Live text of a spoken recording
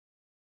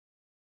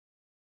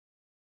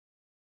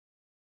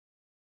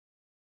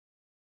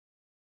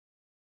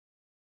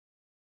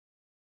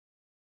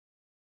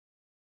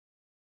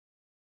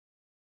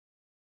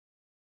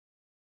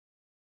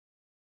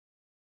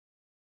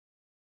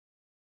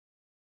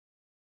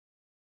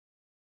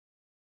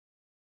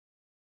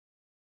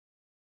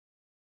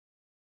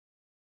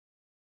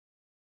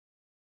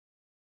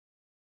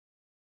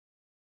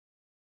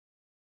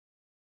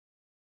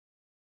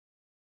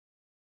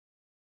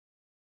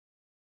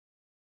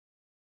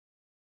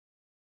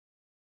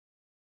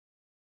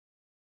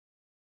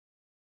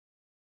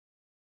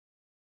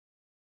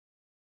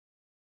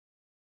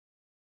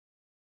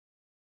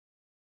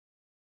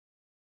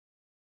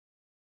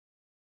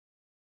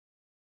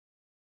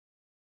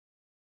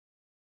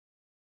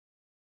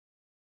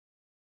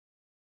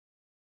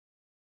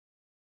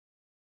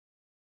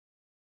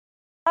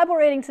Bible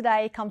reading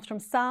today comes from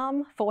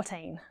Psalm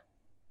 14.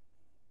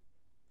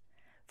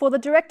 For the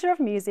director of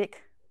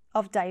music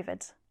of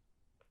David.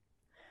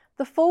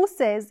 The fool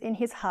says in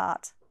his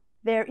heart,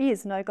 there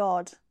is no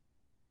God.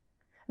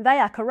 They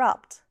are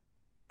corrupt,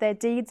 their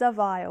deeds are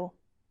vile.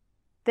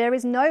 There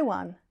is no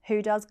one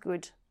who does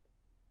good.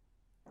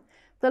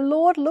 The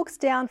Lord looks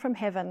down from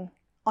heaven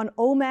on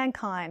all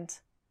mankind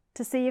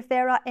to see if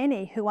there are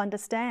any who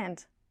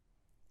understand,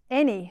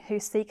 any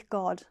who seek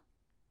God.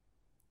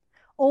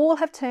 All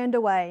have turned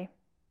away,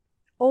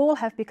 all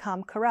have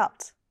become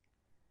corrupt.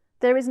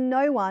 There is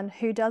no one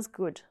who does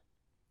good,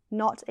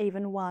 not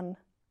even one.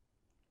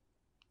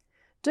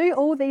 Do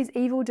all these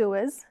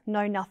evildoers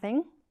know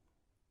nothing?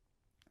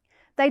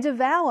 They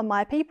devour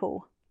my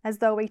people as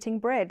though eating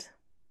bread.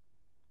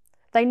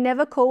 They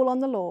never call on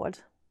the Lord.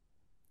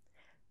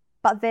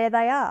 But there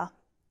they are,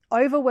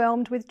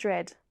 overwhelmed with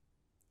dread.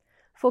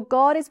 For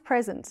God is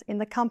present in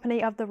the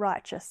company of the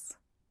righteous.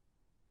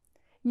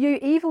 You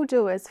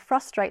evildoers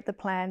frustrate the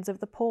plans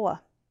of the poor,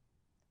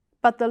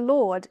 but the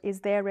Lord is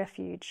their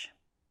refuge.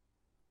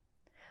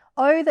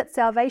 Oh, that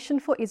salvation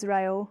for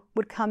Israel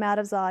would come out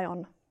of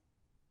Zion.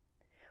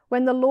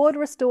 When the Lord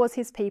restores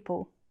his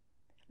people,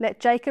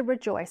 let Jacob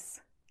rejoice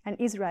and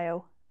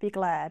Israel be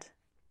glad.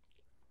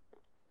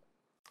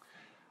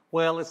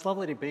 Well, it's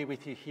lovely to be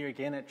with you here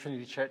again at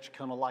Trinity Church,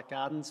 Kilmarnock Light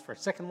Gardens for a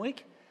second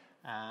week.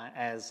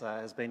 As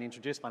has been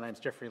introduced, my name's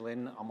Jeffrey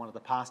Lynn. I'm one of the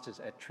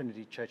pastors at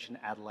Trinity Church in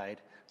Adelaide.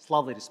 It's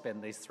lovely to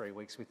spend these 3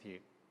 weeks with you.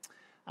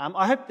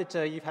 I hope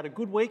that you've had a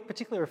good week,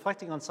 particularly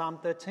reflecting on Psalm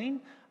 13.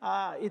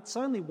 It's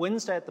only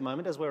Wednesday at the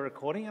moment as we're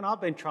recording, and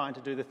I've been trying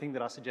to do the thing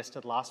that I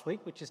suggested last week,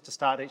 which is to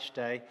start each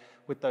day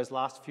with those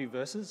last few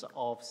verses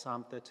of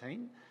Psalm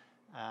 13.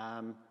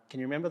 Can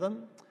you remember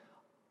them?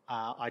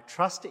 I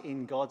trust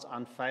in God's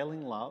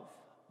unfailing love.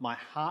 My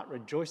heart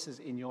rejoices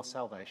in your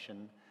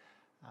salvation.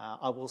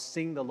 I will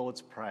sing the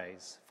Lord's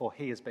praise, for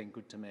he has been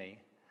good to me.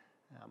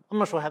 I'm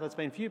not sure how that's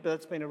been for you, but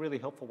it's been a really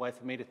helpful way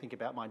for me to think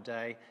about my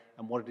day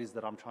and what it is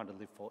that I'm trying to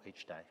live for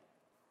each day.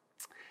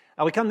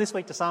 We come this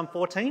week to Psalm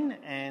 14,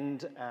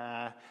 and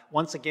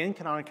once again,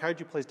 can I encourage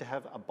you please to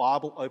have a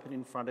Bible open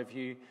in front of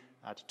you,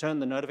 to turn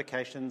the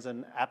notifications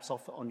and apps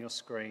off on your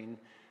screen.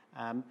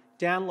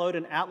 Download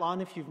an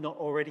outline if you've not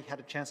already had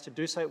a chance to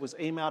do so. It was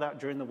emailed out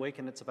during the week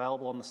and it's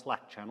available on the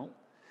Slack channel.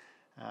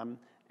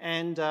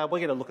 And we're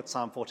going to look at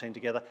Psalm 14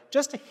 together.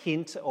 Just a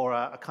hint or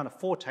a kind of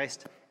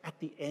foretaste, at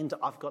the end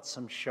I've got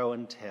some show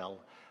and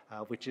tell,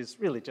 which is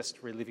really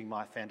just reliving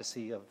my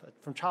fantasy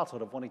from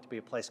childhood of wanting to be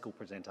a play school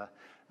presenter.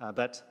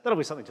 But that'll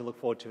be something to look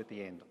forward to at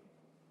the end.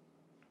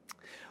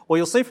 Well,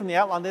 you'll see from the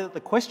outline there that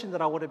the question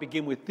that I want to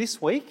begin with this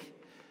week,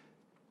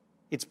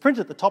 it's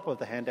printed at the top of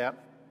the handout.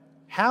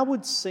 How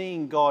would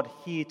seeing God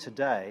here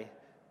today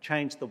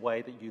change the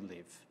way that you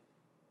live?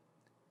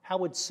 How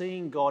would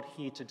seeing God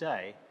here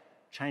today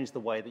change the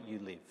way that you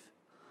live?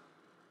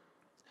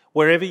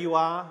 Wherever you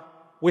are,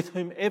 with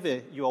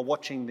whomever you are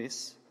watching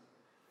this,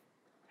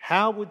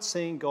 how would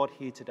seeing God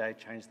here today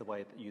change the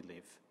way that you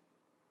live?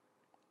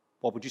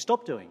 What would you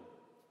stop doing?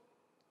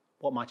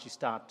 What might you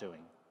start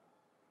doing?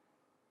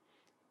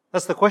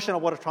 That's the question I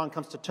want to try and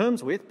come to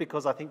terms with,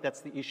 because I think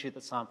that's the issue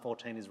that Psalm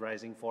 14 is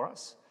raising for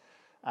us.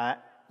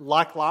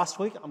 Like last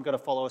week, I'm going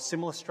to follow a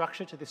similar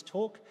structure to this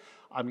talk.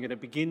 I'm going to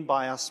begin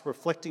by us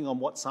reflecting on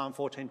what Psalm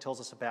 14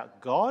 tells us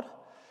about God.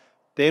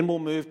 Then we'll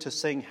move to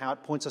seeing how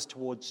it points us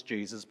towards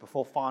Jesus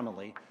before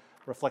finally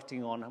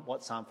reflecting on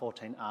what Psalm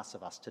 14 asks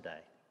of us today.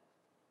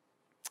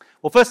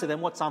 Well, firstly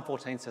then, what Psalm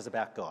 14 says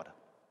about God.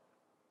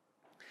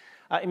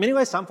 In many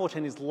ways, Psalm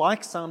 14 is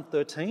like Psalm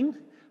 13.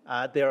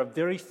 There are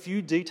very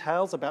few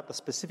details about the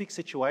specific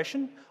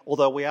situation,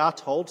 although we are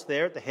told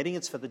there at the heading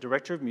it's for the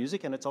director of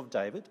music and it's of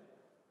David.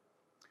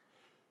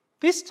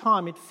 This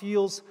time it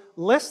feels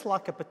less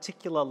like a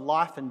particular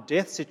life and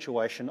death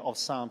situation of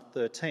Psalm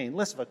 13,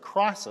 less of a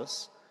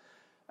crisis,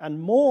 and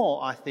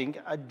more, I think,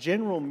 a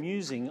general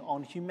musing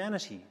on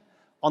humanity,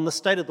 on the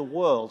state of the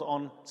world,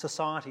 on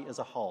society as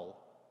a whole.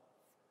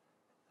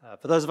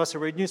 For those of us who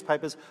read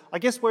newspapers, I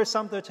guess where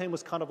Psalm 13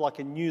 was kind of like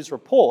a news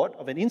report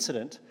of an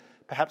incident,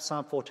 perhaps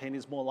Psalm 14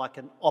 is more like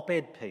an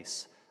op-ed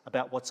piece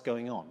about what's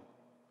going on.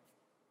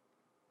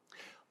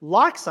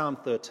 Like Psalm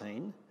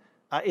 13,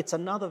 it's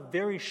another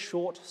very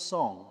short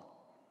song.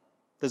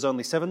 There's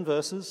only 7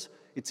 verses.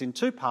 It's in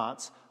 2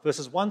 parts.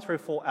 Verses 1 through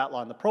 4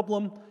 outline the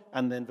problem,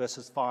 and then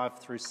verses 5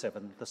 through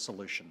 7, the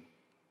solution.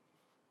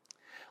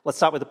 Let's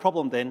start with the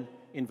problem then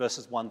in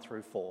verses 1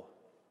 through 4.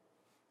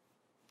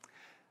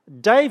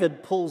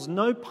 David pulls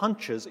no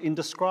punches in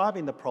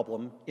describing the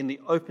problem in the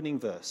opening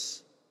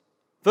verse.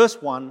 Verse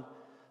 1,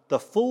 the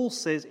fool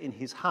says in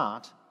his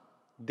heart,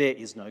 there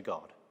is no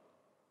God.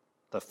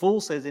 The fool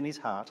says in his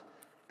heart,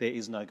 there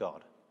is no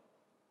God.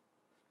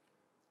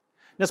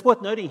 Now, it's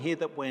worth noting here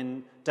that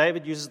when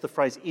David uses the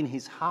phrase in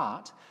his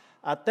heart,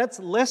 that's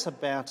less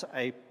about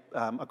a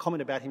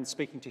comment about him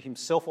speaking to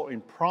himself or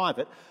in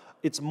private.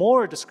 It's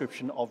more a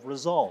description of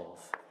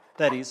resolve,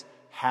 that is,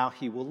 how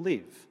he will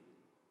live.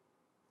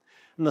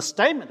 And the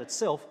statement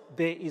itself,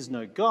 there is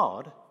no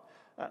God,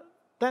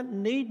 that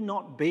need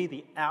not be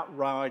the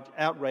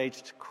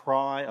outraged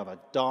cry of a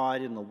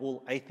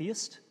dyed-in-the-wool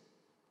atheist.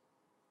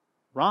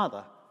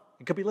 Rather,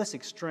 it could be less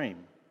extreme.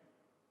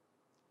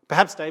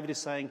 Perhaps David is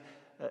saying,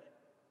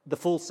 the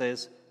fool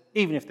says,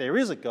 even if there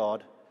is a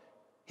God,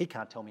 he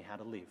can't tell me how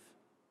to live.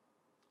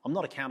 I'm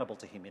not accountable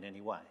to him in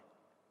any way.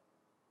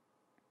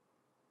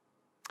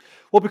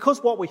 Well,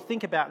 because what we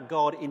think about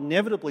God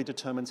inevitably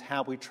determines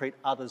how we treat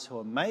others who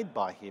are made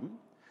by him,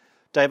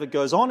 David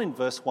goes on in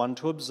verse 1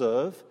 to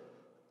observe,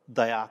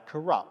 they are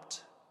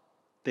corrupt.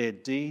 Their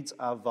deeds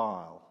are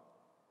vile.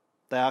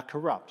 They are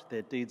corrupt.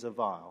 Their deeds are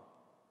vile.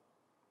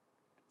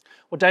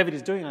 What David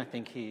is doing, I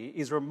think, here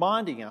is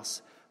reminding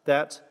us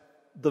that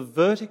the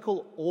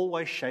vertical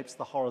always shapes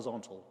the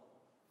horizontal.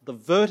 The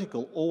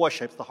vertical always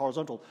shapes the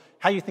horizontal.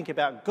 How you think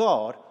about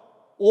God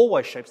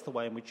always shapes the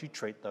way in which you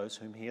treat those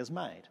whom he has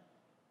made.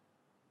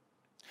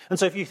 And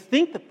so if you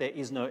think that there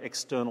is no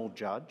external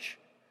judge,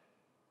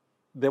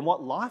 then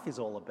what life is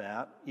all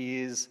about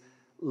is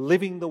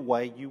living the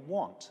way you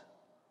want,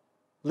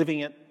 living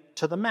it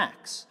to the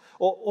max.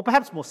 Or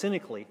perhaps more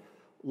cynically,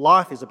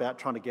 life is about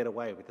trying to get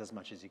away with as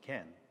much as you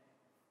can.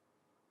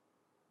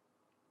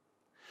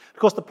 Of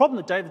course, the problem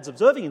that David's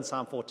observing in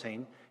Psalm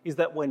 14 is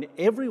that when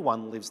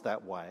everyone lives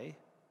that way,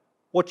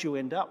 what you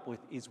end up with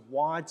is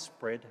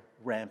widespread,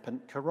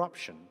 rampant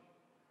corruption.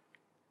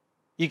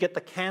 You get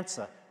the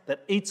cancer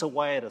that eats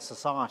away at a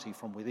society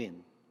from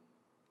within.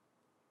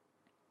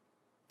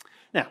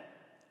 Now,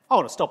 I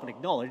want to stop and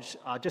acknowledge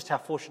just how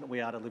fortunate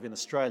we are to live in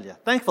Australia.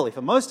 Thankfully,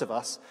 for most of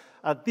us,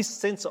 this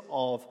sense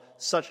of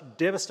such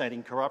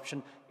devastating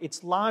corruption,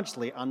 it's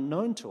largely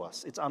unknown to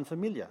us. It's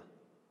unfamiliar.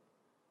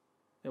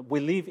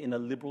 We live in a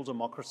liberal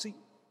democracy.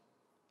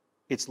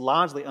 It's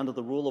largely under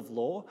the rule of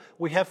law.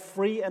 We have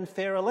free and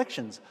fair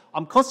elections.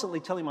 I'm constantly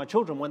telling my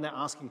children when they're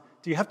asking,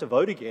 do you have to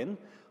vote again?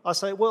 I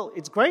say, well,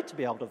 it's great to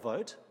be able to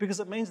vote because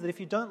it means that if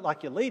you don't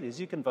like your leaders,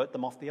 you can vote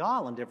them off the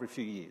island every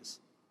few years.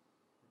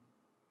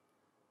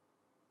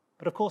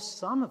 But of course,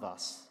 some of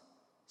us,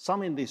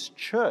 some in this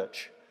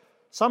church,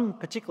 some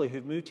particularly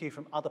who've moved here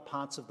from other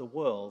parts of the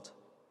world,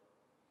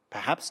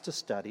 perhaps to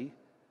study,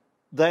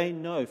 they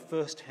know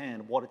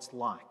firsthand what it's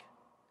like,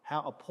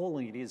 how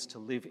appalling it is to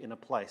live in a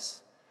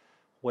place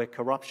where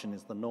corruption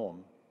is the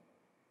norm.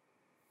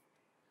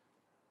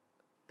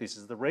 This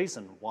is the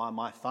reason why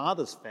my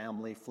father's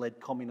family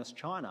fled communist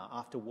China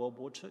after World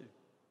War II.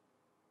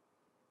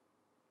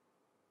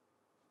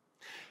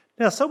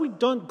 Now, so we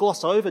don't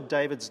gloss over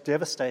David's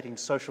devastating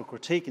social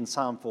critique in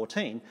Psalm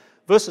 14,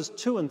 verses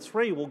 2 and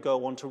 3 will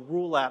go on to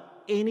rule out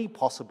any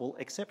possible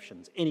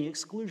exceptions, any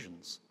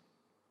exclusions.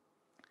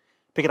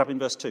 Pick it up in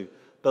verse 2.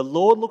 The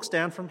Lord looks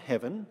down from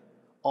heaven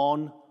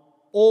on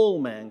all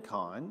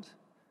mankind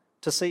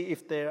to see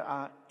if there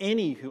are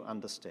any who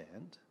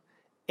understand,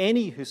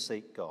 any who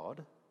seek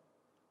God.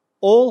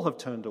 All have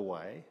turned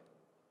away,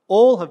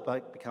 all have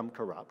become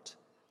corrupt.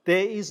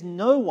 There is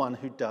no one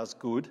who does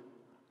good,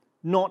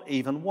 not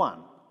even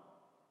one.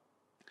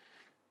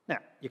 Now,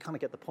 you kind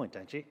of get the point,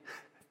 don't you?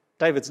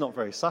 David's not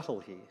very subtle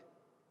here.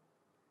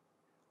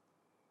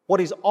 What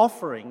he's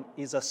offering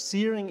is a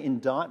searing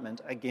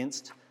indictment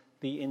against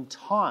the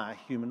entire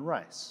human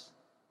race.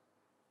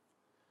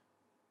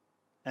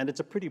 And it's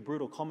a pretty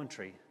brutal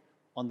commentary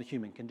on the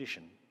human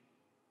condition.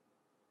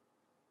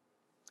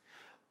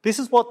 This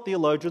is what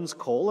theologians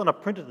call, and I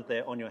printed it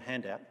there on your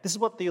handout, this is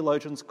what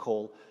theologians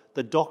call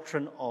the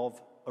doctrine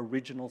of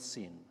original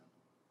sin.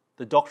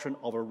 The doctrine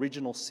of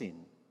original sin.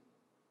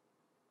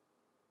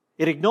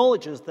 It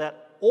acknowledges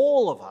that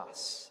all of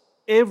us,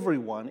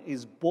 everyone,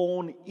 is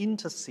born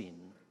into sin,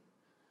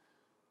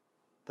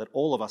 that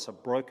all of us are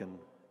broken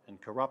and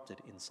corrupted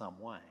in some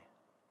way.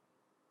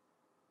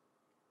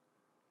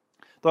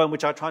 The way in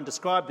which I try and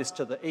describe this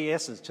to the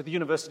ESs, to the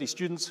university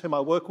students whom I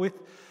work with,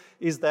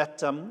 is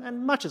that,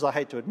 and much as I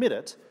hate to admit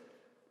it,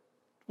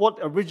 what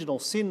original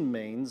sin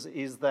means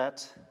is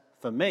that,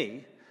 for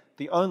me,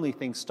 the only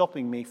thing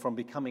stopping me from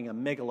becoming a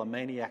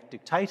megalomaniac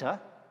dictator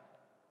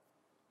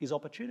is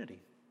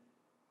opportunity.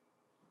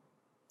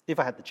 If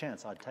I had the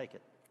chance, I'd take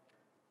it.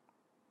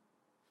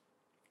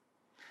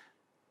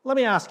 Let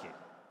me ask you,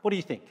 what do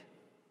you think?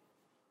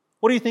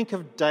 What do you think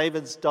of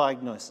David's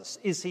diagnosis?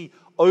 Is he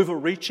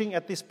overreaching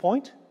at this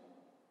point?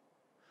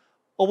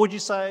 Or would you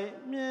say,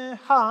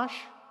 harsh,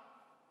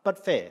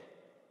 but fair?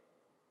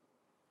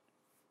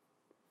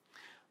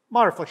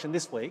 My reflection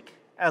this week,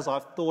 as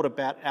I've thought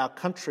about our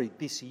country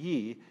this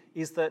year,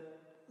 is that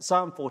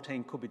Psalm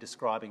 14 could be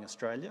describing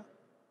Australia.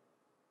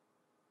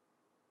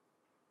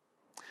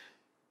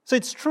 So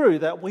it's true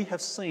that we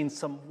have seen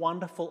some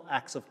wonderful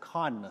acts of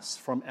kindness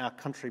from our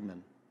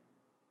countrymen.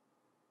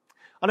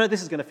 I know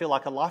this is going to feel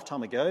like a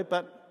lifetime ago,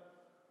 but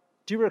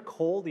do you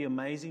recall the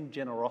amazing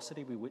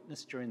generosity we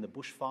witnessed during the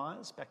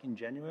bushfires back in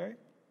January?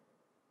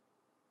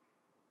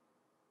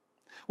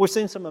 We've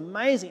seen some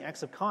amazing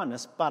acts of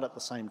kindness, but at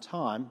the same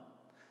time,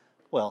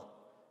 well,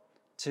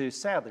 to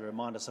sadly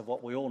remind us of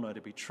what we all know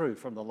to be true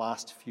from the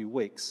last few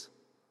weeks,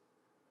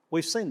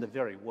 we've seen the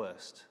very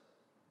worst.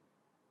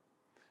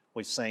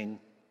 We've seen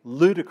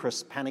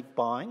ludicrous panic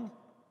buying.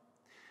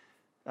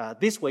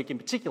 This week in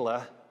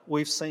particular,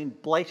 we've seen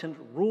blatant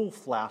rule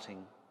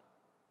flouting.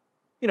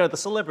 You know, the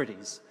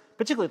celebrities,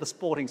 particularly the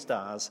sporting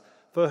stars,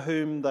 for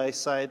whom they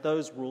say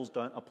those rules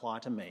don't apply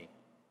to me.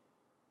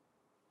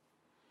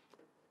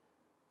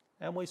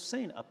 And we've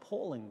seen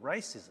appalling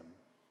racism.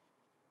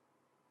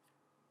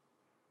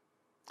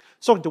 I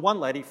was talking to one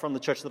lady from the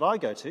church that I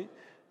go to.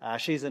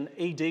 She's an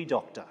ED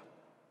doctor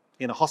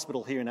in a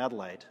hospital here in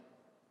Adelaide.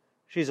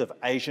 She's of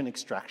Asian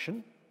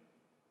extraction.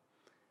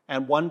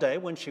 And one day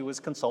when she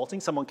was consulting,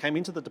 someone came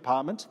into the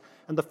department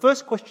and the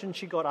first question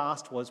she got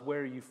asked was,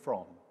 "Where are you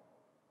from?"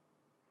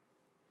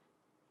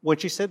 When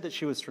she said that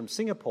she was from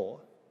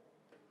Singapore,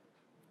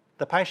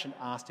 the patient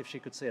asked if she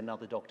could see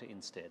another doctor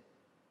instead.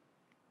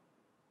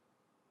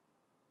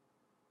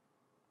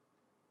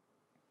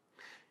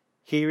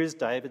 Here is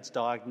David's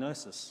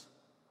diagnosis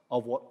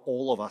of what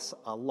all of us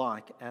are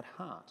like at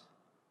heart.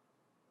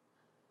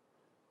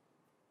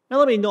 Now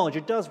let me acknowledge,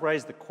 it does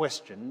raise the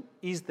question,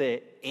 is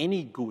there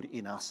any good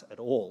in us at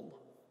all?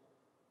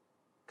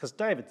 Because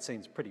David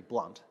seems pretty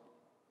blunt.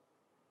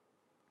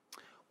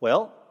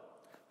 Well,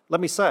 let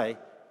me say,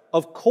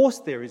 of course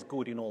there is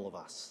good in all of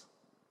us.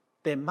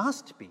 There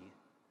must be.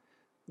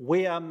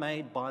 We are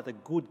made by the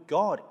good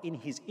God in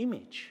his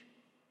image.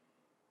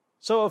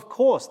 So of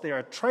course there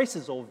are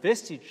traces or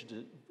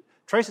vestiges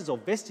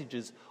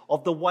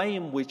of the way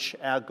in which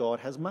our God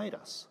has made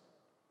us.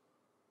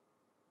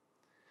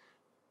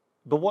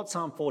 But what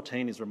Psalm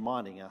 14 is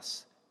reminding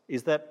us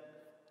is that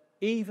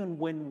even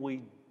when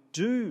we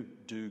do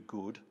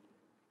good,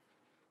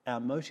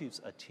 our motives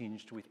are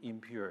tinged with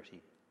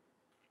impurity.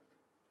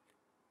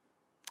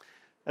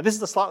 Now, this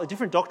is a slightly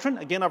different doctrine.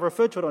 Again, I've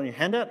referred to it on your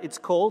handout. It's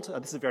called,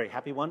 this is a very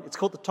happy one, it's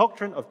called the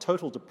doctrine of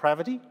total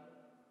depravity.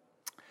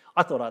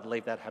 I thought I'd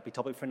leave that happy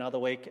topic for another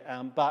week,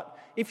 but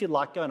if you'd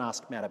like, go and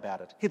ask Matt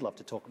about it. He'd love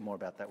to talk more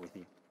about that with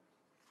you.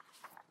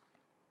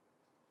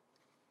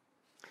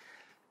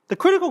 The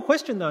critical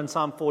question, though, in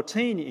Psalm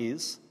 14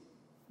 is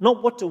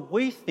not what do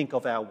we think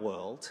of our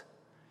world,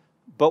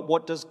 but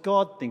what does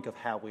God think of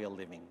how we are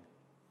living?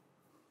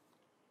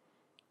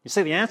 You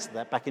see the answer to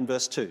that back in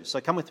verse 2.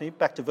 So come with me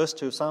back to verse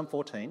 2 of Psalm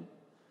 14.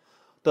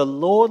 The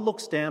Lord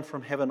looks down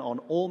from heaven on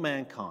all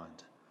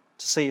mankind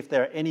to see if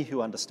there are any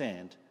who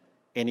understand,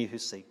 any who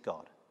seek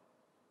God.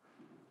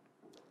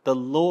 The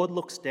Lord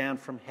looks down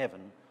from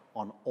heaven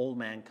on all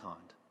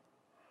mankind.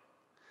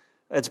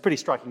 It's a pretty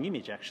striking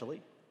image,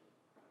 actually.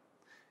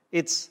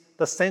 It's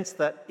the sense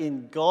that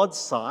in God's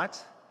sight,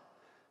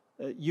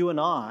 you and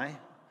I,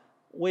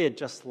 we're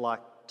just like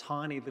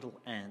tiny little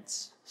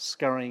ants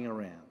scurrying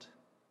around.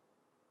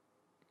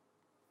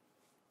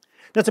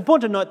 Now, it's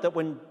important to note that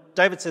when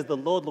David says the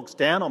Lord looks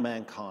down on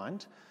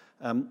mankind,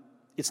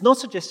 it's not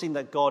suggesting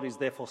that God is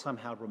therefore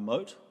somehow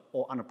remote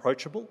or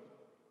unapproachable.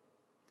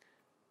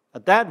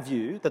 That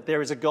view, that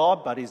there is a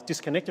God but is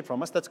disconnected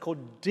from us, that's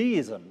called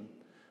deism.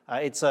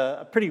 It's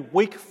a pretty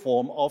weak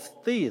form of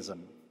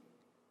theism.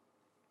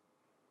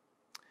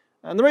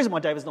 And the reason why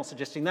David's not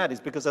suggesting that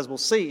is because, as we'll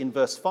see in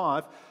verse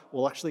 5,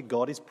 well, actually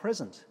God is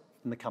present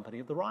in the company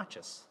of the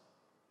righteous.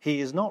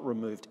 He is not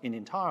removed in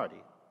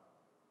entirety.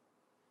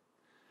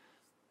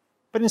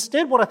 But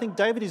instead, what I think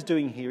David is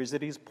doing here is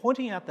that he's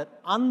pointing out that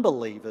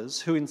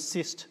unbelievers who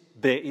insist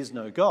there is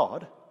no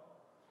God,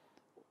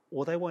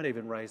 or they won't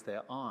even raise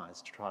their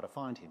eyes to try to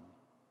find him.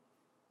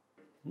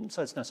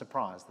 So it's no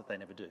surprise that they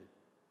never do.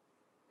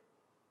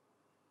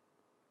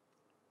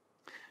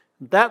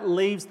 That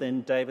leaves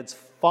then David's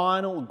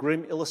final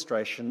grim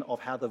illustration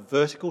of how the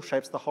vertical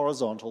shapes the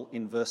horizontal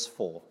in verse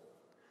 4.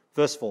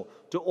 Verse 4,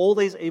 do all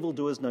these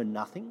evildoers know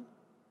nothing?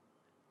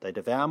 They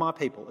devour my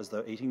people as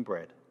though eating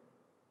bread.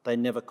 They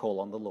never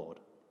call on the Lord.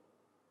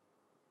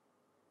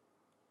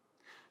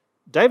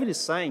 David is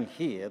saying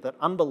here that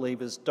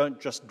unbelievers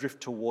don't just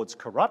drift towards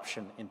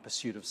corruption in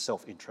pursuit of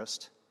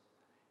self-interest.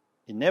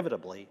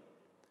 Inevitably,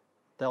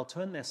 they'll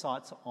turn their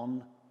sights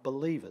on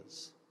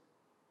believers,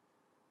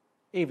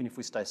 even if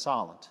we stay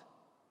silent.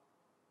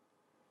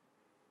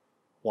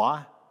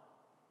 Why?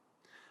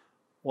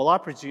 Well, I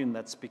presume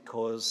that's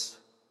because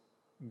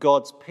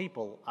God's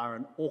people are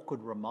an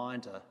awkward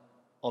reminder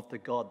of the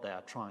God they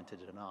are trying to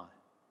deny.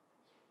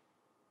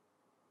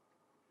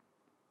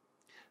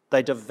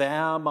 They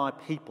devour my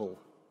people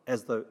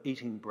as though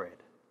eating bread.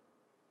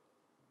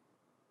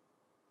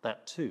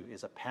 That too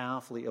is a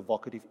powerfully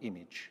evocative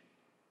image.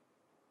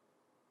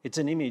 It's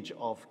an image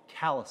of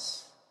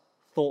callous,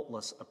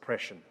 thoughtless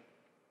oppression.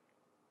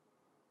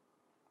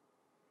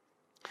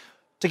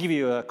 To give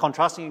you a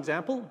contrasting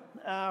example,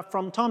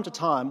 from time to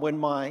time when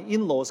my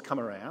in-laws come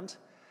around,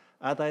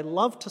 they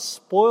love to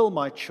spoil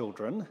my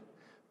children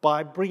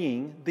by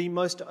bringing the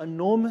most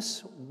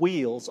enormous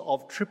wheels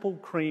of triple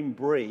cream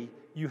brie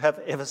you have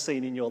ever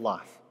seen in your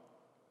life.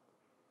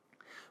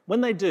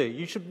 When they do,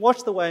 you should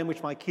watch the way in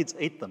which my kids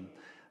eat them.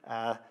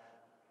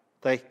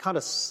 They kind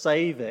of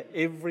savour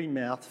every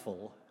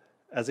mouthful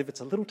as if it's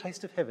a little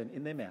taste of heaven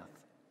in their mouth.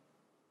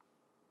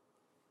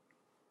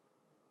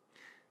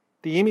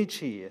 The image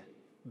here,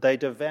 they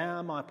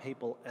devour my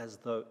people as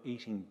though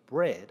eating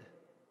bread,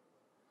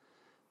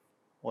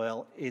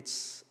 well,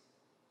 it's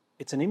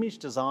It's an image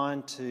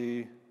designed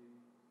to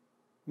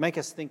make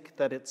us think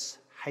that it's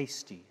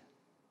hasty,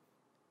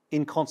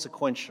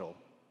 inconsequential.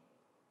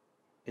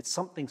 It's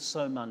something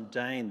so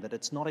mundane that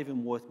it's not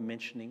even worth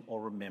mentioning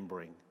or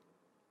remembering.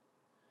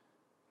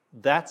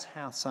 That's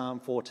how Psalm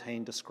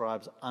 14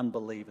 describes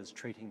unbelievers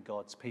treating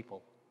God's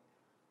people,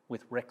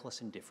 with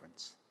reckless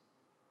indifference.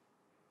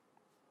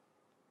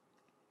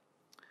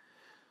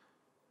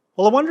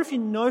 Well, I wonder if you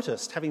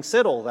noticed, having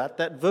said all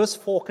that verse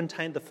 4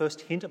 contained the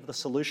first hint of the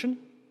solution.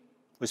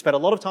 We spent a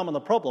lot of time on the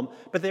problem,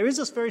 but there is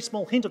this very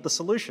small hint of the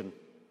solution.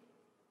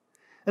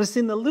 And it's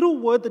in the little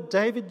word that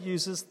David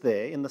uses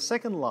there in the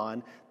second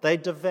line, they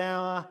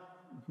devour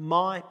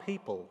my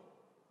people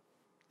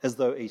as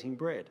though eating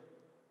bread.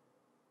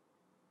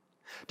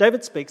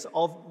 David speaks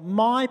of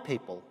my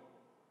people,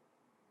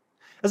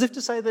 as if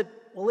to say that,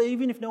 well,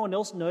 even if no one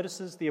else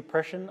notices the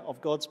oppression of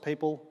God's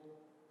people,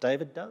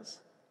 David does.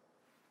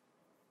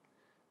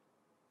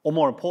 Or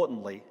more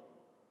importantly,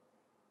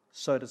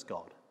 so does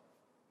God.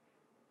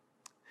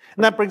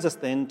 And that brings us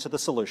then to the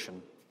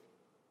solution.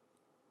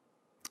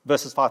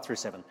 Verses 5 through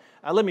 7.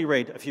 Let me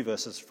read a few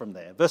verses from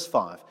there. Verse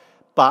 5.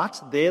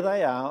 But there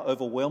they are,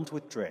 overwhelmed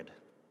with dread,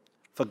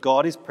 for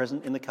God is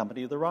present in the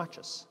company of the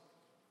righteous.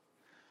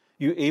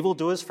 You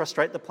evildoers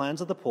frustrate the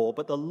plans of the poor,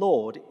 but the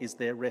Lord is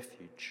their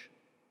refuge.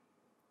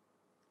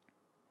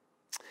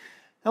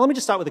 Now let me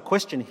just start with a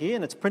question here,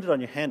 and it's printed on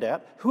your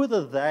handout. Who are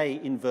the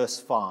they in verse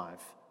 5?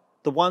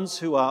 The ones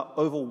who are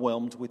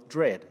overwhelmed with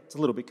dread. It's a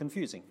little bit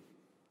confusing.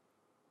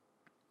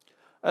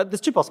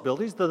 There's two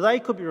possibilities. The they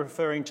could be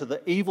referring to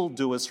the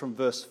evildoers from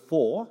verse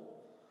 4,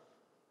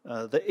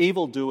 the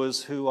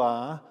evildoers who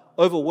are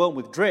overwhelmed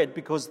with dread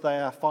because they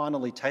are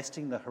finally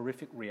tasting the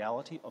horrific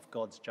reality of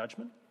God's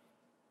judgment.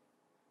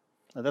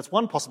 Now, that's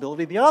one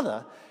possibility. The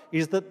other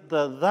is that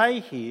the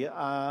they here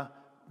are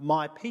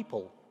my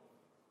people.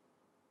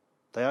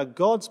 They are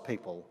God's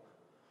people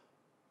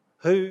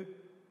who,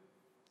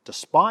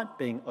 despite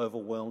being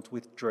overwhelmed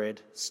with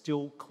dread,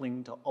 still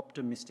cling to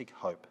optimistic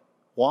hope.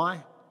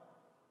 Why?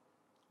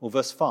 Well,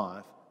 verse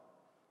 5,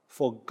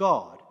 for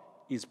God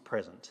is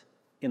present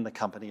in the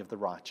company of the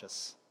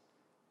righteous.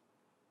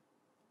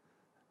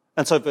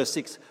 And so verse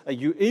 6,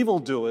 you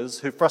evildoers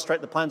who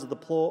frustrate the plans of the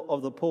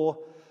poor,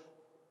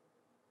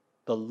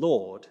 the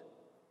Lord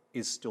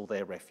is still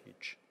their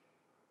refuge.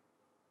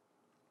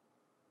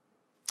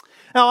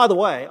 Now, either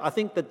way, I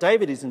think that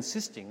David is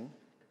insisting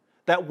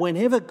that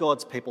whenever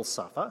God's people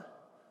suffer,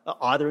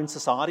 either in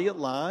society at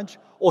large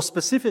or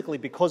specifically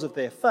because of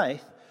their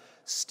faith,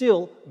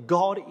 still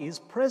God is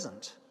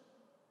present.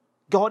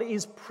 God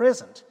is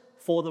present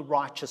for the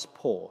righteous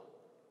poor,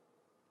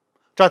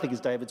 which I think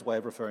is David's way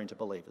of referring to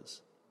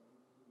believers.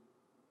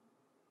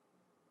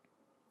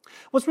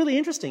 What's really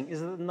interesting is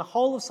that in the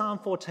whole of Psalm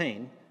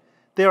 14,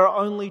 there are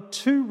only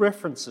two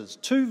references,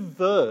 two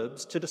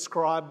verbs to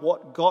describe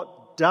what God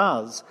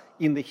does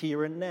in the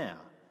here and now.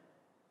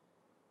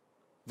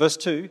 Verse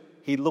 2,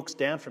 he looks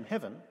down from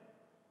heaven.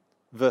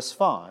 Verse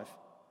 5,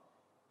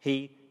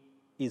 he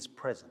is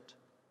present.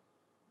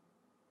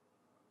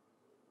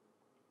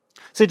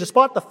 See,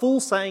 despite the fool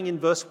saying in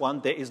verse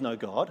 1, there is no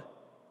God,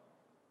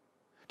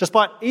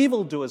 despite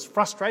evildoers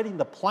frustrating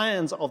the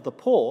plans of the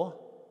poor,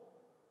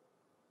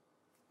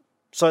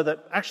 so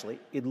that actually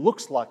it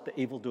looks like the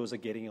evildoers are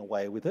getting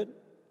away with it,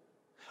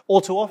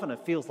 all too often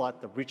it feels like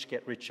the rich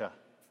get richer,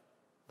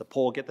 the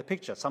poor get the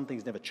picture, some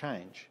things never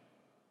change.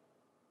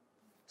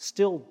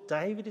 Still,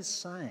 David is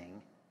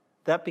saying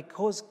that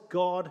because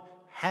God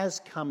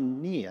has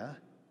come near,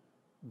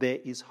 there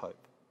is hope.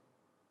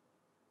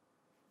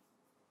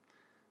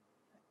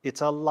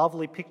 It's a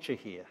lovely picture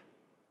here.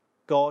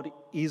 God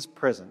is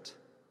present.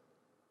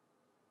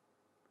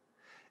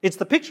 It's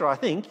the picture, I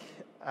think,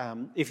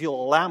 if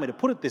you'll allow me to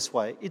put it this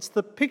way, it's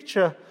the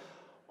picture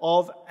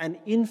of an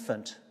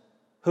infant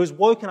who's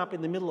woken up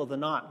in the middle of the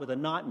night with a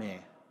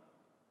nightmare,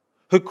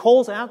 who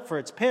calls out for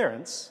its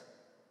parents.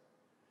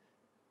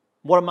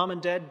 What do mum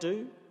and dad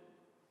do?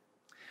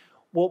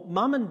 Well,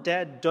 mum and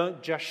dad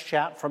don't just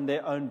shout from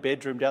their own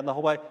bedroom down the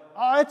hallway,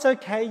 "Oh, it's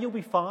okay, you'll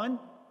be fine."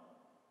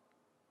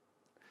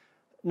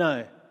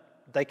 No,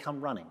 they come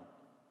running.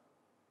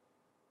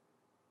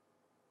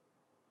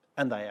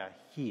 And they are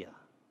here.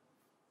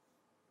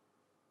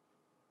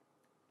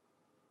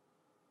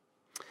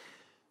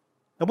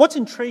 Now, what's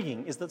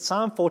intriguing is that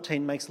Psalm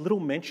 14 makes little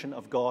mention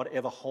of God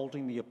ever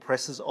holding the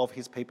oppressors of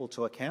his people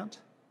to account.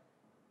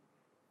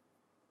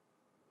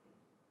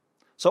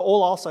 So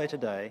all I'll say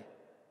today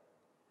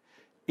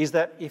is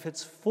that if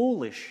it's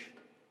foolish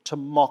to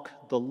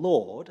mock the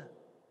Lord,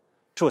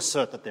 to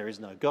assert that there is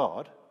no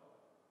God,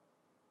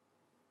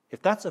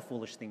 if that's a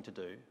foolish thing to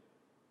do,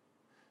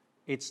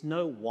 it's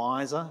no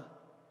wiser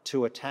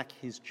to attack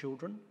his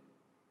children.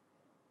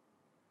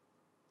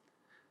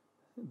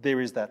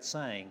 There is that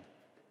saying,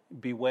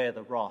 beware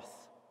the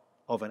wrath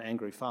of an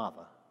angry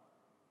father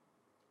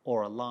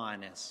or a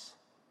lioness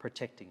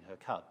protecting her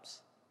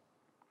cubs.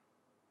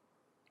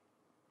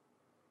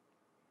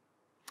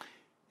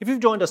 If you've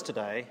joined us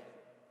today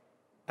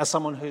as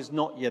someone who's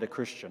not yet a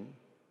Christian,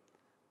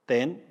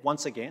 then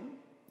once again,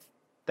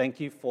 thank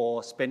you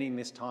for spending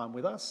this time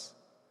with us.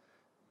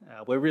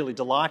 We're really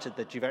delighted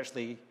that you've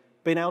actually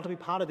been able to be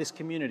part of this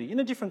community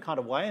in a different kind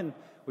of way, and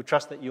we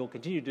trust that you'll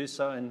continue to do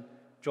so and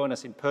join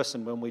us in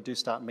person when we do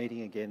start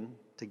meeting again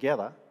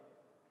together.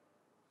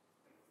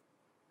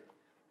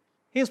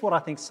 Here's what I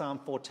think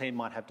Psalm 14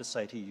 might have to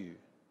say to you.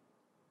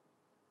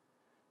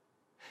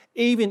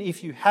 Even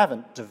if you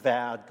haven't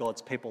devoured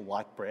God's people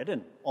like bread,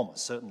 and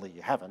almost certainly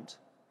you haven't,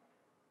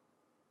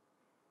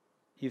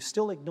 you've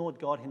still ignored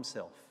God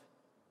himself.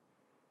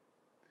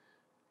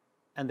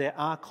 And there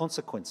are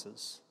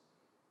consequences.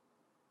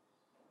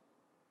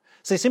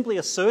 See, simply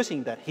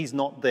asserting that he's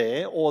not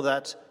there or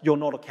that you're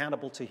not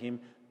accountable to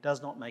him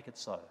does not make it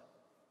so.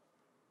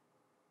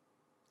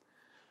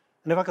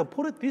 And if I can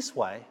put it this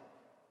way,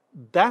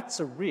 that's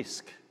a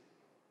risk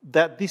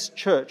that this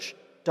church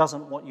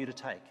doesn't want you to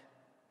take.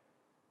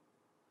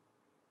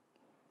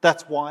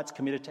 That's why it's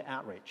committed to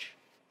outreach,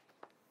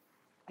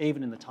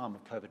 even in the time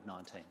of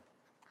COVID-19.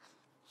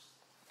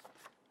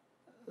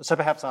 So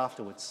perhaps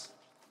afterwards,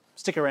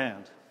 stick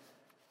around,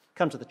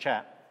 come to the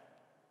chat,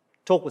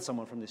 talk with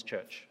someone from this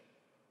church.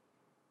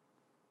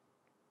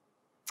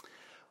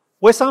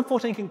 Where Psalm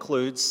 14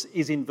 concludes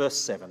is in verse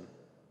 7,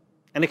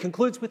 and it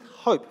concludes with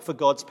hope for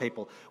God's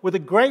people, with a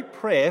great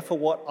prayer for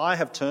what I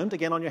have termed,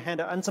 again on your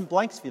handout, and some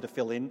blanks for you to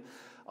fill in,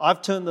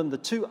 I've termed them the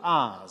 2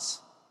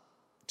 R's.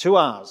 2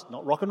 R's,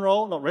 not rock and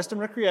roll, not rest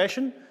and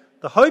recreation.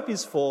 The hope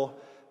is for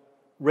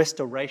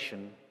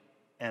restoration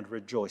and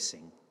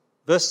rejoicing.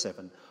 Verse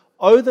 7,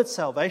 oh, that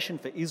salvation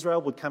for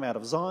Israel would come out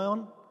of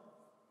Zion.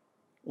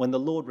 When the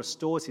Lord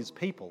restores his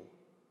people,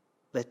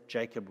 let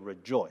Jacob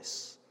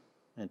rejoice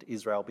and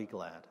Israel be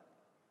glad.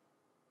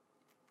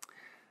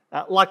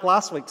 Like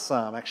last week's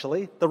psalm,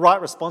 actually, the right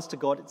response to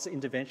God's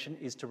intervention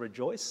is to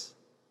rejoice.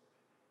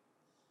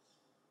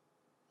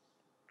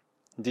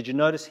 Did you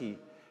notice here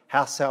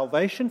how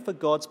salvation for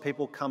God's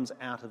people comes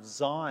out of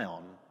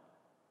Zion,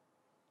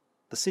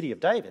 the city of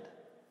David?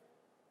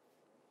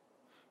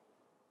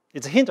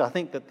 It's a hint, I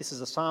think, that this is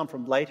a psalm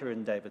from later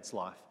in David's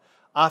life,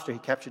 after he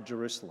captured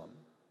Jerusalem.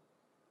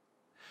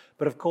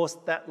 But of course,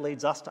 that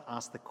leads us to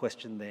ask the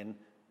question then,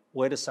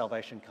 where does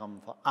salvation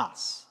come for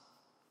us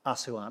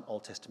who aren't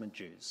Old Testament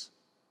Jews?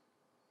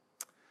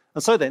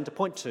 And so then, to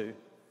point to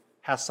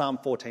how Psalm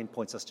 14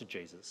 points us to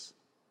Jesus.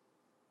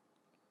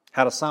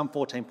 How does Psalm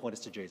 14 point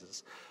us to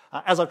Jesus?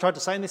 As I've tried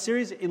to say in this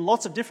series, in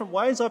lots of different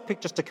ways, I've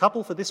picked just a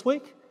couple for this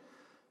week.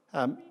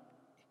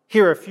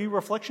 Here are a few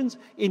reflections.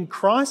 In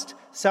Christ,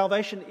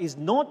 salvation is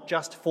not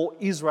just for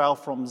Israel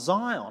from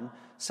Zion.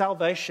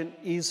 Salvation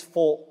is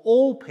for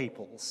all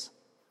peoples.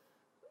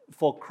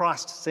 For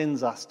Christ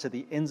sends us to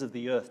the ends of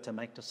the earth to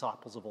make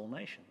disciples of all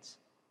nations.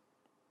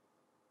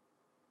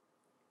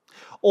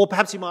 Or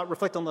perhaps you might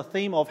reflect on the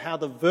theme of how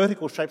the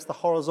vertical shapes the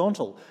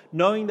horizontal.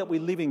 Knowing that we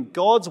live in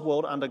God's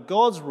world under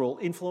God's rule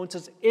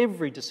influences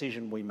every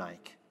decision we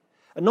make.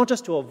 And not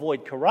just to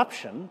avoid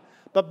corruption,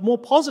 but more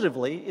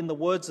positively, in the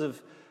words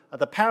of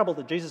the parable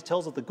that Jesus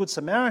tells of the Good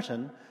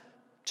Samaritan,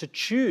 to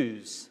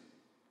choose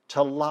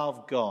to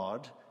love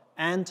God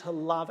and to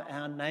love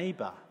our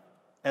neighbour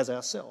as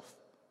ourselves.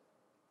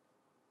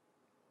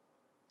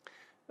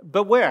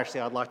 But where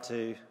actually I'd like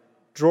to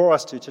draw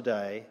us to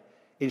today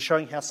in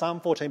showing how Psalm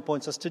 14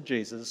 points us to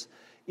Jesus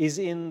is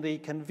in the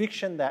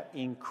conviction that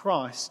in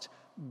Christ,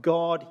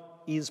 God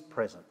is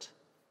present.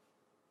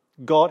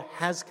 God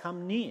has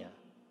come near.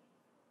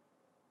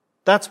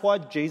 That's why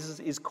Jesus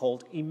is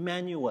called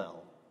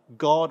Emmanuel,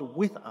 God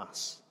with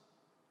us.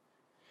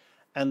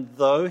 And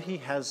though he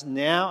has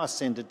now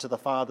ascended to the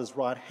Father's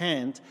right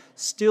hand,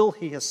 still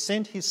he has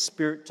sent his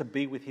Spirit to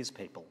be with his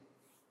people.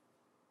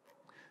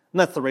 And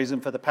that's the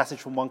reason for the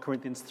passage from 1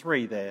 Corinthians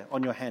 3 there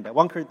on your handout.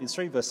 1 Corinthians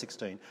 3 verse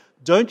 16.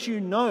 Don't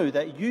you know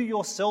that you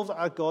yourselves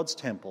are God's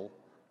temple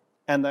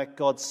and that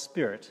God's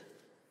Spirit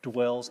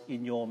dwells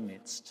in your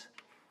midst?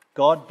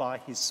 God by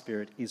his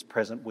Spirit is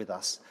present with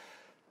us.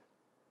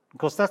 Of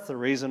course, that's the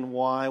reason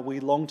why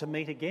we long to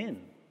meet again,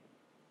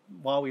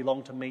 why we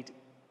long to meet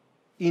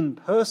in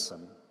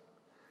person,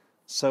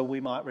 so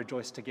we might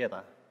rejoice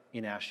together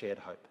in our shared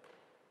hope.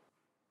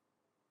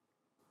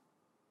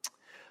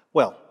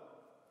 Well,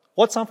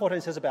 what Psalm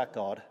 14 says about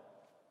God,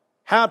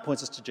 how it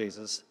points us to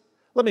Jesus,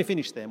 let me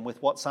finish then with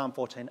what Psalm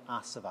 14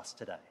 asks of us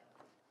today.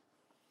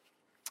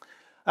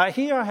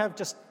 Here I have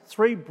just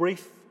 3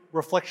 brief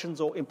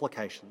reflections or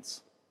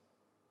implications.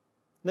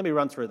 Let me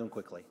run through them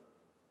quickly.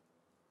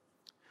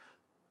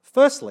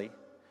 Firstly,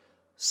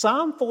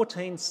 Psalm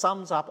 14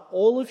 sums up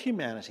all of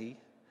humanity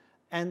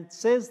and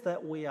says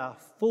that we are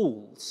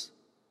fools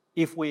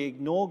if we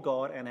ignore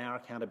God and our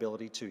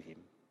accountability to him.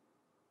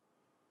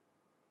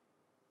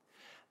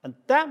 And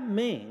that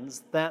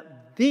means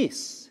that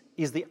this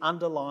is the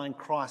underlying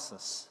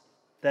crisis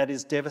that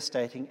is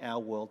devastating our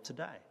world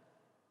today.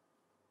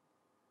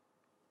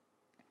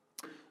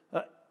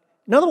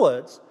 In other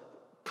words,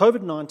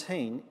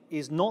 COVID-19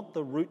 is not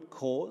the root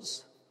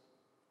cause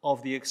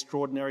of the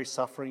extraordinary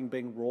suffering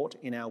being wrought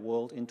in our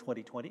world in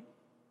 2020.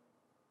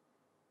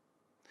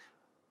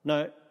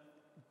 No,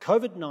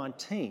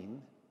 COVID-19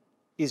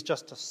 is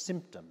just a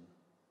symptom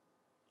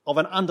of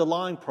an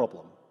underlying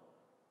problem,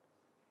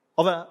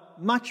 of a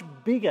much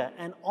bigger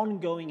and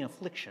ongoing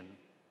affliction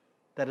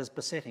that is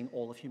besetting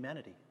all of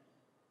humanity.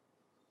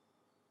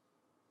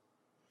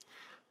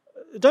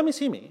 Don't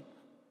mishear me.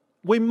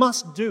 We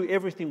must do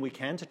everything we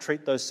can to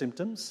treat those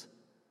symptoms,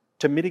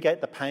 to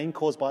mitigate the pain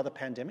caused by the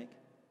pandemic.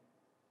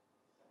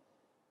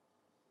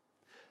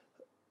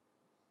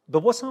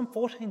 But what Psalm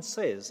 14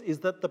 says is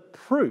that the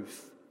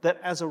proof that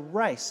as a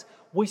race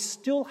we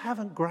still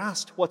haven't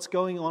grasped what's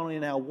going on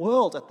in our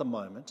world at the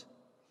moment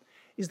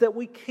is that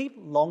we keep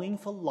longing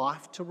for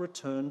life to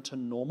return to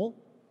normal.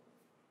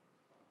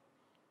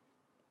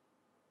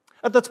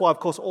 And that's why, of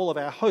course, all of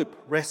our hope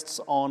rests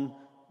on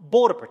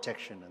border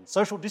protection and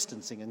social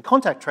distancing and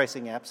contact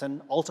tracing apps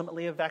and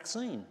ultimately a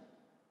vaccine.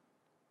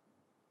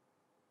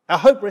 Our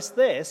hope rests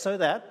there so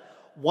that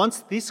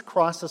once this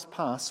crisis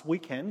passes, we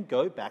can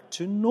go back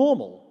to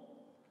normal,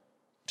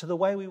 to the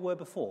way we were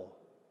before,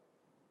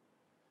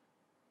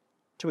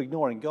 to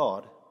ignoring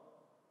God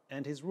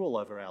and his rule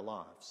over our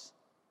lives,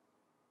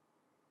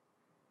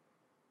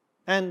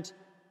 and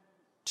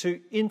to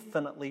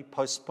infinitely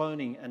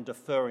postponing and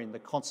deferring the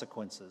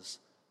consequences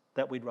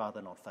that we'd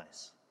rather not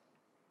face.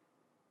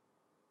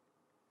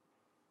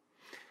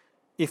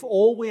 If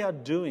all we are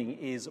doing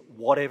is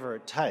whatever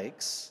it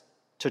takes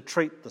to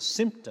treat the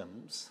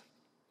symptoms,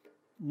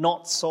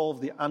 not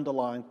solve the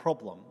underlying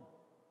problem,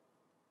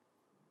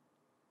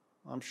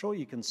 I'm sure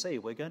you can see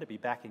we're going to be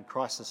back in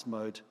crisis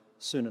mode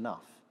soon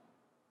enough.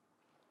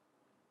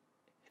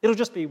 It'll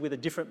just be with a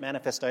different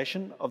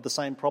manifestation of the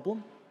same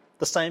problem,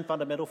 the same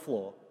fundamental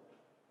flaw,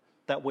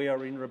 that we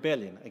are in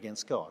rebellion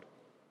against God.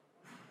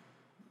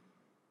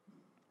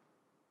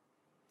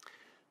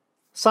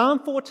 Psalm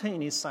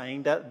 14 is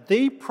saying that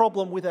the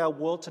problem with our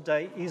world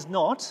today is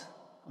not,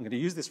 I'm going to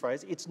use this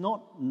phrase, it's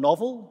not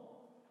novel.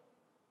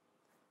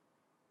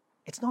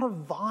 It's not a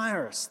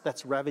virus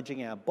that's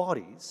ravaging our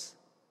bodies.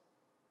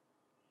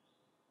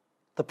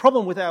 The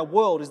problem with our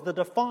world is the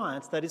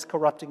defiance that is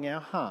corrupting our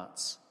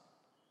hearts.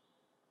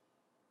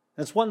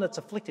 And it's one that's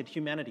afflicted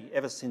humanity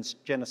ever since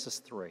Genesis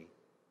 3.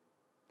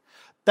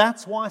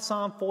 That's why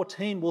Psalm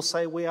 14 will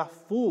say we are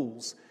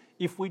fools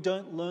if we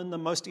don't learn the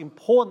most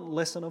important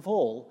lesson of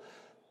all,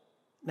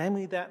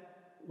 namely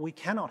that we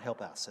cannot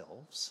help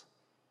ourselves.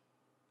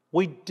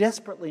 We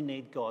desperately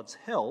need God's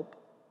help.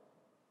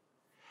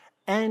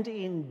 And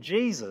in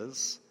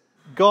Jesus,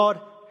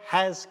 God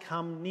has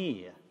come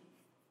near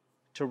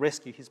to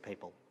rescue his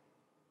people.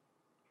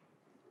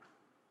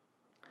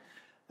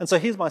 And so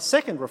here's my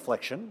second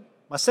reflection,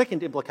 my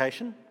second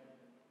implication.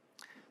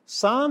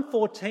 Psalm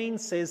 14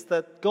 says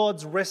that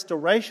God's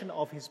restoration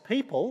of his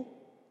people,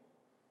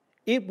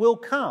 it will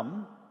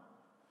come,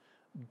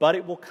 but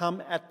it will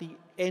come at the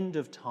end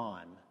of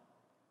time,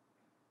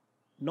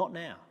 not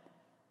now.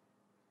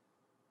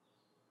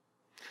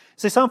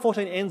 See, Psalm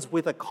 14 ends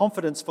with a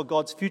confidence for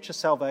God's future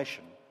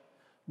salvation,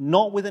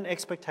 not with an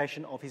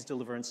expectation of his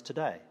deliverance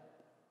today.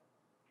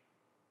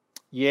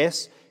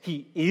 Yes,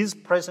 he is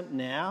present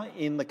now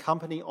in the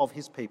company of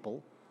his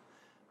people,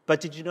 but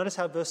did you notice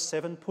how verse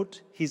 7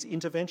 put his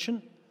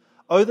intervention?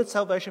 Oh, that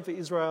salvation for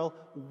Israel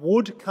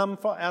would come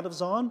out of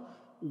Zion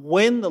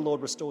when the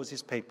Lord restores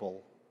his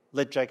people.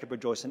 Let Jacob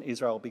rejoice and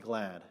Israel be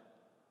glad.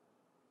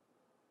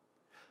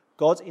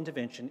 God's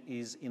intervention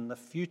is in the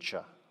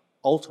future,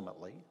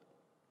 ultimately.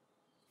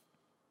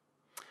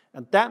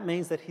 And that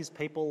means that his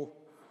people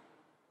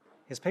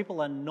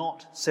are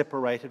not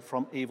separated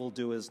from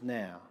evildoers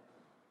now.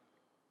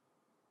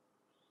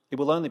 It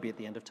will only be at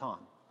the end of time.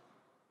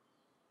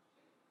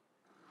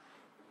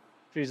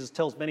 Jesus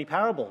tells many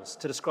parables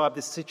to describe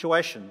this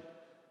situation.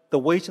 The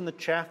wheat and the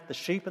chaff, the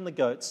sheep and the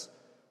goats.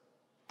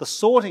 The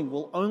sorting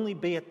will only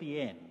be at the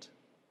end.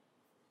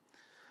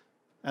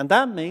 And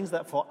that means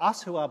that for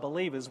us who are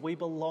believers, we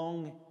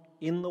belong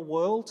in the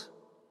world,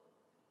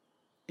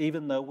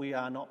 even though we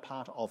are not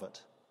part of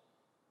it.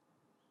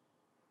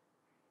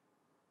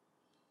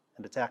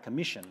 And it's our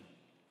commission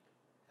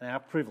and our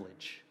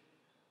privilege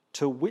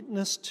to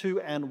witness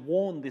to and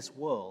warn this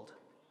world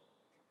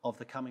of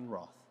the coming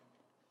wrath.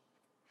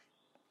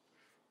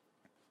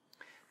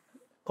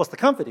 Of course, the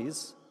comfort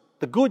is,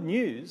 the good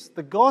news,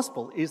 the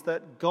gospel is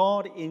that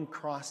God in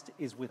Christ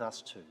is with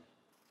us too.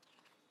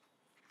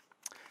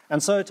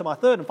 And so to my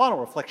third and final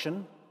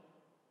reflection,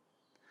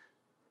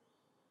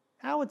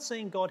 how would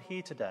seeing God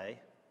here today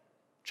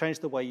change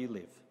the way you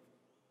live?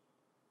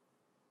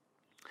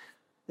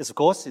 This, of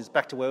course, is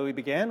back to where we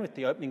began with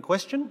the opening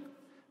question.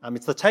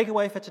 It's the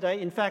takeaway for today.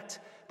 In fact,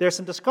 there are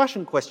some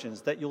discussion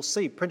questions that you'll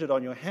see printed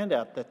on your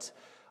handout that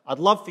I'd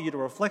love for you to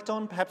reflect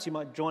on. Perhaps you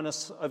might join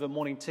us over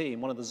morning tea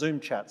in one of the Zoom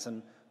chats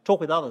and talk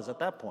with others at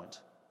that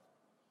point.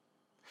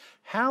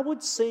 How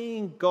would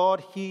seeing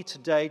God here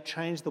today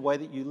change the way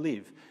that you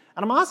live?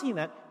 And I'm asking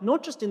that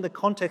not just in the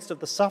context of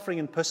the suffering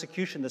and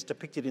persecution that's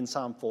depicted in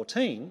Psalm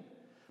 14,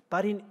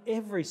 but in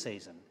every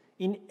season,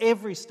 in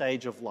every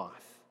stage of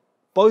life,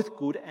 both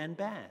good and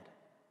bad.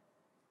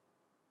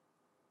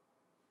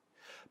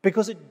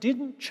 Because it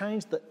didn't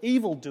change the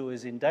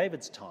evildoers in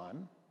David's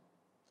time,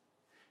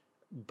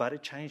 but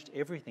it changed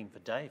everything for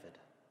David.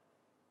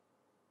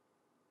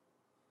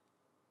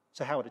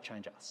 So how would it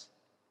change us?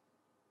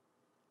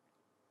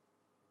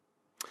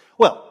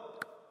 Well,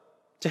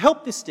 to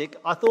help this stick,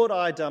 I thought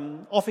I'd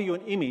offer you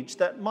an image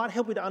that might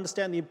help you to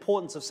understand the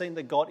importance of seeing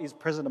that God is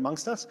present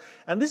amongst us.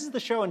 And this is the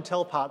show and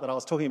tell part that I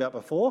was talking about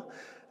before.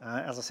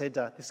 As I said,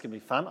 this is going to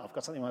be fun. I've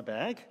got something in my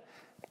bag.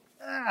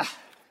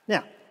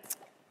 Now,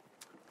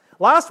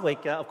 last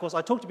week, of course,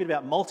 I talked a bit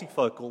about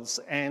multifocals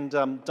and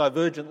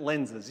divergent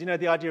lenses. You know,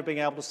 the idea of being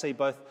able to see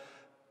both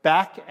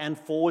back and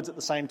forwards at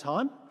the same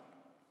time.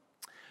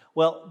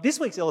 Well, this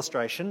week's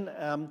illustration,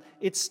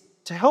 it's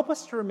to help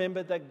us to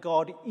remember that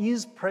God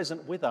is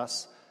present with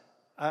us,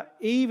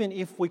 even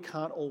if we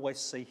can't always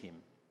see him.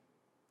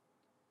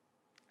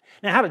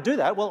 Now, how to do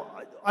that? Well,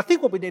 I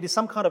think what we need is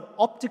some kind of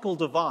optical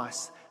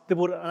device that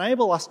would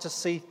enable us to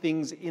see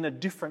things in a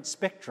different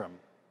spectrum,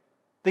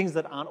 things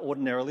that aren't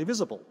ordinarily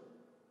visible.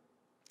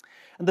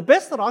 And the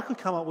best that I could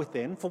come up with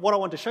then, for what I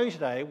want to show you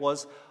today,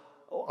 was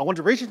I want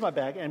to reach into my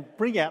bag and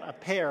bring out a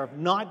pair of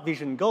night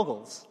vision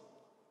goggles.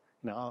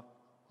 Now,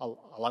 I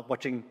like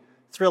watching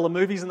thriller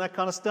movies and that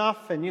kind of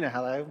stuff, and you know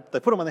how they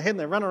put them on their head and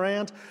they run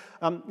around.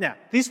 Now,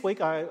 this week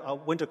I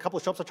went to a couple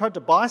of shops. I tried to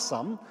buy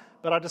some,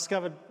 but I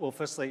discovered, well,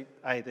 firstly,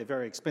 they're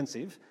very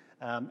expensive,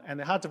 and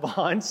they're hard to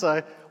find.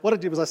 So what I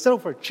did was I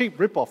settled for a cheap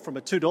rip-off from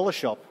a $2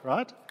 shop,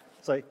 right?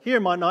 So here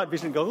are my night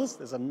vision goggles.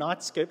 There's a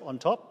night scope on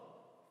top.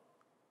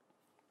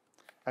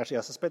 Actually,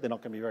 I suspect they're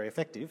not going to be very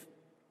effective.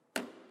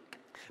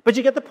 But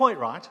you get the point,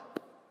 right?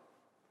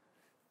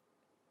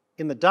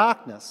 In the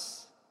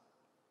darkness,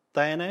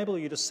 they enable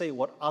you to see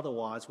what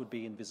otherwise would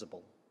be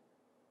invisible.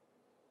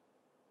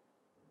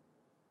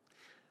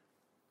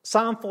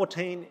 Psalm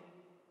 14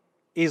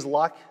 is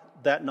like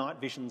that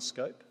night vision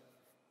scope.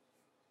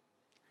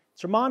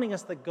 It's reminding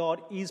us that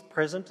God is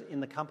present in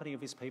the company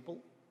of his people,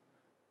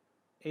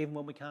 even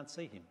when we can't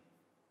see him.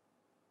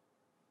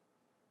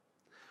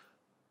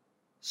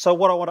 So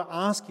what I want to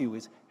ask you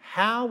is,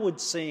 how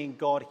would seeing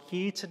God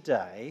here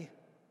today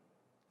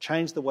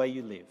change the way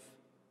you live?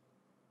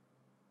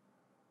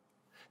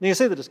 Now you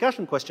see the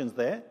discussion questions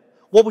there.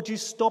 What would you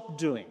stop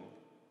doing?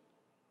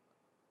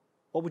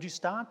 What would you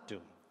start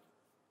doing?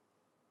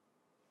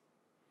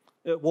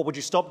 What would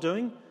you stop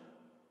doing?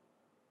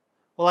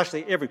 Well,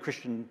 actually, every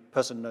Christian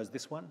person knows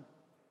this one.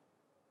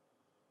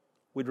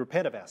 We'd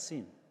repent of our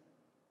sin.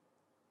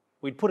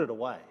 We'd put it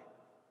away.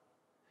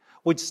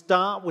 We'd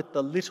start with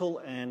the little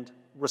and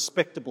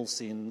respectable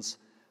sins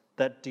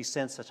that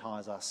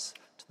desensitise us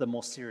to the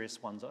more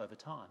serious ones over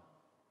time.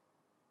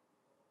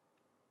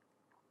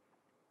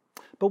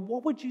 But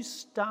what would you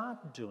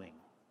start doing?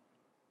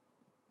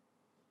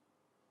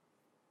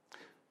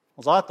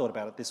 As I thought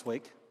about it this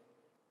week,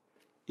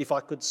 if I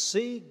could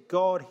see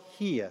God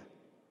here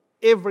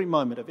every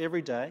moment of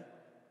every day,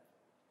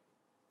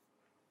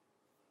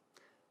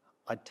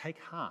 I'd take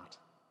heart.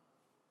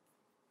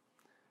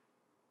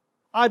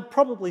 I'd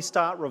probably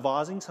start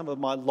revising some of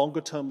my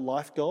longer-term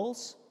life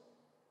goals,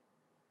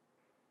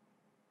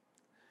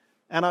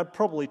 and I'd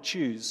probably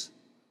choose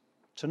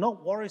to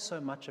not worry so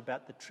much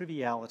about the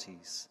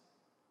trivialities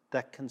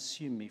that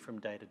consume me from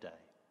day to day.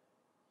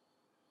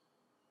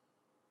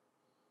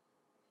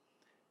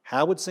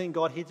 How would seeing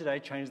God here today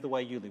change the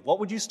way you live? What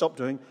would you stop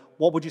doing?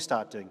 What would you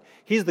start doing?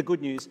 Here's the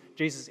good news.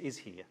 Jesus is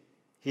here.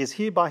 He is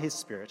here by his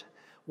Spirit.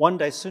 One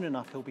day, soon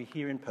enough, he'll be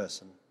here in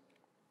person.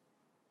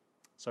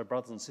 So,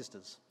 brothers and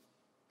sisters,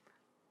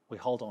 we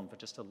hold on for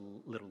just a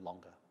little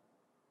longer.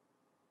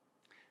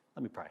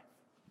 Let me pray.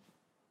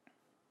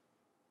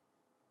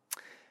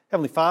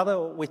 Heavenly Father,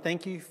 we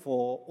thank you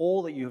for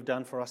all that you have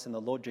done for us in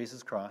the Lord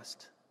Jesus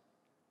Christ.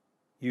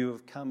 You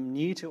have come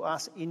near to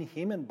us in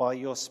him, and by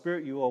your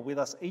Spirit you are with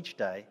us each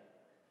day.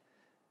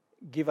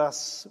 Give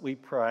us, we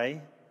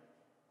pray,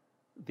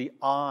 the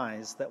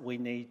eyes that we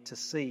need to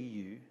see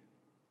you,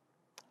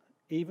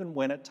 even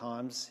when at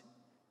times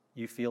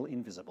you feel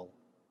invisible.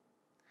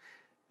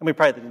 And we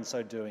pray that in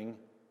so doing,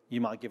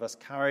 you might give us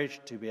courage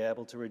to be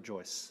able to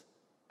rejoice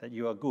that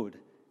you are good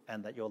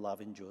and that your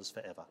love endures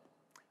forever.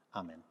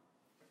 Amen.